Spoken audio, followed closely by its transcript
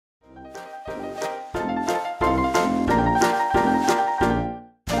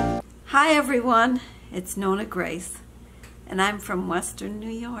Hi everyone, it's NonnaGrace, and I'm from Western New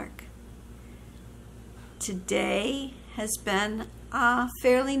York. Today has been a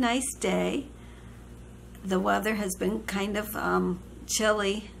fairly nice day. The weather has been kind of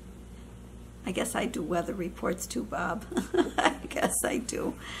chilly. I guess I do weather reports too, Bob. I guess I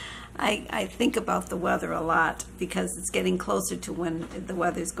do. I think about the weather a lot because it's getting closer to when the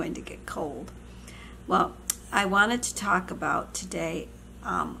weather is going to get cold. Well, I wanted to talk about today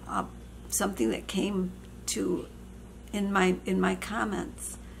something that came to in my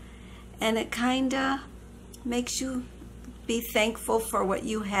comments, and it kind of makes you be thankful for what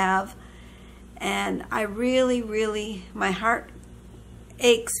you have. And I really, my heart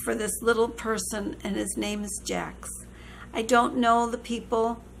aches for this little person, and his name is Jax. I don't know the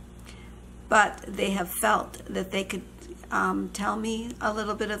people, but they have felt that they could tell me a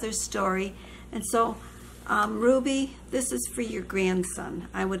little bit of their story. And so Ruby, this is for your grandson.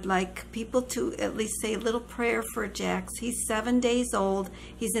 I would like people to at least say a little prayer for Jax. He's 7 days old.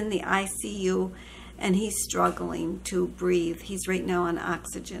 He's in the ICU, and he's struggling to breathe. He's right now on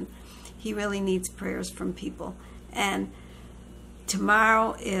oxygen. He really needs prayers from people. And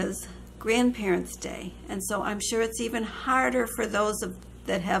tomorrow is Grandparents' Day, and so I'm sure it's even harder for those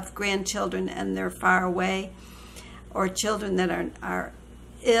that have grandchildren and they're far away, or children that are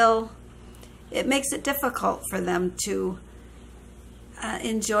ill. It makes it difficult for them to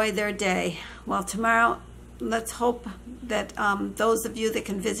enjoy their day. Well, tomorrow, let's hope that those of you that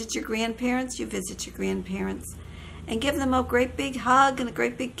can visit your grandparents, you visit your grandparents and give them a great big hug and a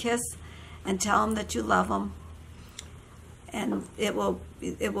great big kiss and tell them that you love them. And it will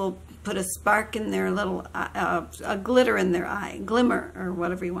put a spark in their little, a glitter in their eye, glimmer, or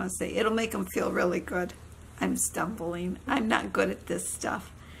whatever you want to say. It'll make them feel really good. I'm stumbling. I'm not good at this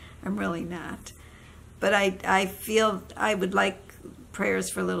stuff. I'm really not. But I feel I would like prayers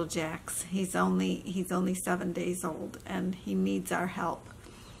for little Jax. He's only 7 days old, and he needs our help.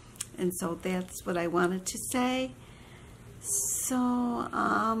 And so that's what I wanted to say. So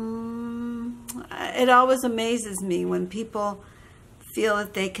it always amazes me when people feel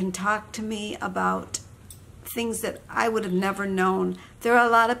that they can talk to me about things that I would have never known. There are a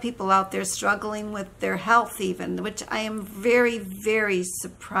lot of people out there struggling with their health even, which I am very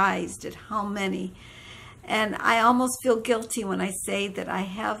surprised at how many. And I almost feel guilty when I say that I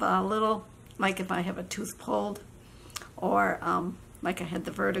have a little, like if I have a tooth pulled, or like I had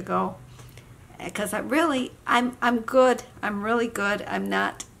the vertigo, because I'm good. I'm really good.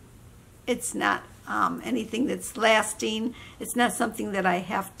 It's not anything that's lasting. It's not something that I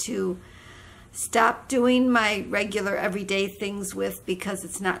have to stop doing my regular everyday things with, because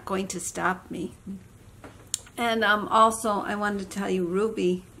it's not going to stop me. And also I wanted to tell you,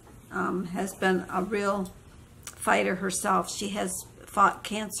 Ruby has been a real fighter herself. She has fought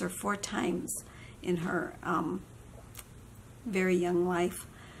cancer 4 times in her very young life.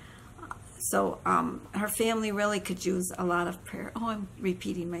 So her family really could use a lot of prayer. Oh, I'm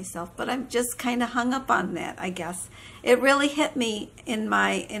repeating myself, but I'm just kind of hung up on that, I guess. It really hit me in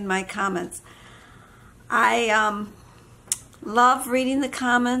my comments. I love reading the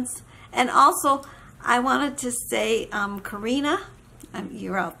comments. And also, I wanted to say, Karina,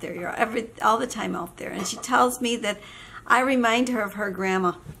 you're out there. You're all the time out there. And she tells me that I remind her of her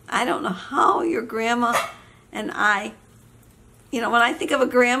grandma. I don't know how your grandma and I, when I think of a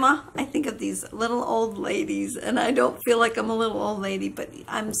grandma, I think of these little old ladies. And I don't feel like I'm a little old lady, but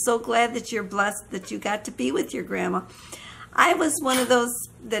I'm so glad that you're blessed that you got to be with your grandma. I was one of those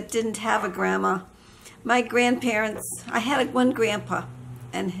that didn't have a grandma. My grandparents, I had one grandpa,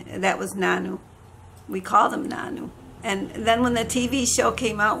 and that was Nanu. We called him Nanu. And then when the TV show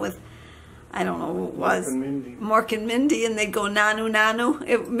came out with, I don't know who it was, Mork and Mindy, and they'd go Nanu, Nanu,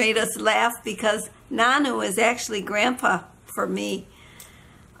 it made us laugh because Nanu is actually grandpa for me.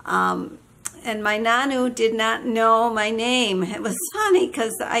 And my Nanu did not know my name. It was funny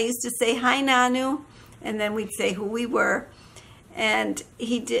because I used to say, "Hi, Nanu," and then we'd say who we were. And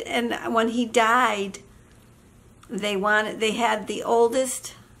he did. And when he died, they had the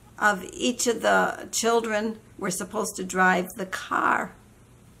oldest of each of the children were supposed to drive the car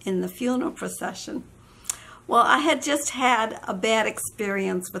in the funeral procession. Well, I had just had a bad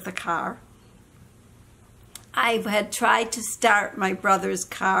experience with a car. I had tried to start my brother's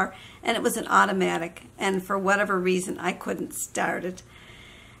car, and it was an automatic, and for whatever reason I couldn't start it.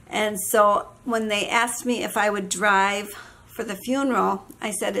 And so when they asked me if I would drive for the funeral,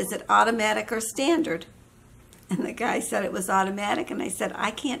 I said, "Is it automatic or standard?" And the guy said it was automatic, and I said,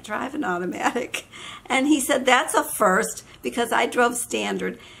 "I can't drive an automatic." And he said, "That's a first," because I drove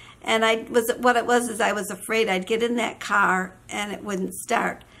standard. And what it was is I was afraid I'd get in that car and it wouldn't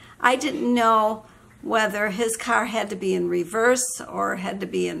start. I didn't know whether his car had to be in reverse or had to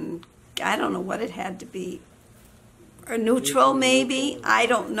be in, I don't know what it had to be, or neutral maybe, I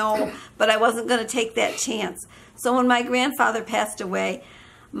don't know, but I wasn't going to take that chance. So when my grandfather passed away,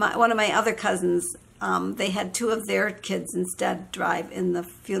 one of my other cousins, they had two of their kids instead drive in the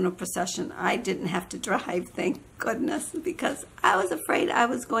funeral procession. I didn't have to drive, thank goodness, because I was afraid I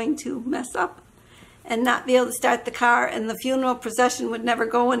was going to mess up and not be able to start the car, and the funeral procession would never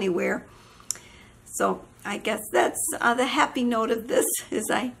go anywhere. So I guess that's the happy note of this, is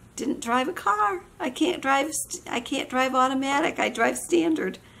I didn't drive a car. I can't drive automatic. I drive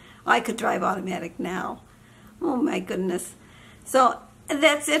standard. Well, I could drive automatic now. Oh my goodness. So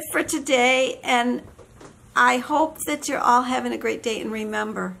that's it for today, and I hope that you're all having a great day. And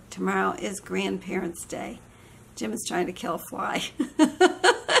remember, tomorrow is Grandparents' Day. Jim is trying to kill a fly.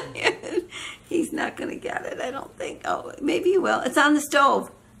 He's not going to get it, I don't think. Oh, maybe he will. It's on the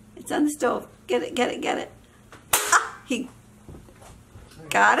stove. It's on the stove. Get it, get it, get it. Ah, he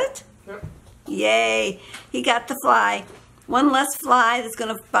got it? Yep. Yay. He got the fly. One less fly that's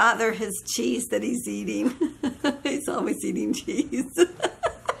going to bother his cheese that he's eating. He's always eating cheese.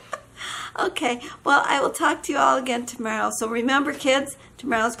 Okay, well, I will talk to you all again tomorrow. So remember, kids,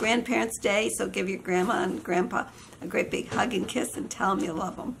 tomorrow's Grandparents' Day, so give your grandma and grandpa a great big hug and kiss and tell them you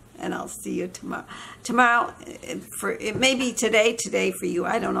love them. And I'll see you tomorrow. Tomorrow, it may be today for you,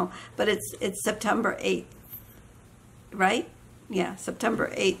 I don't know, but it's September 8th, right? Yeah,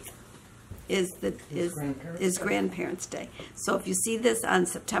 September 8th is Grandparents' Day. So if you see this on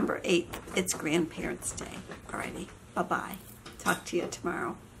September 8th, it's Grandparents' Day. Alrighty, bye-bye. Talk to you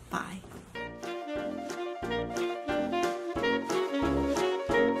tomorrow. Bye.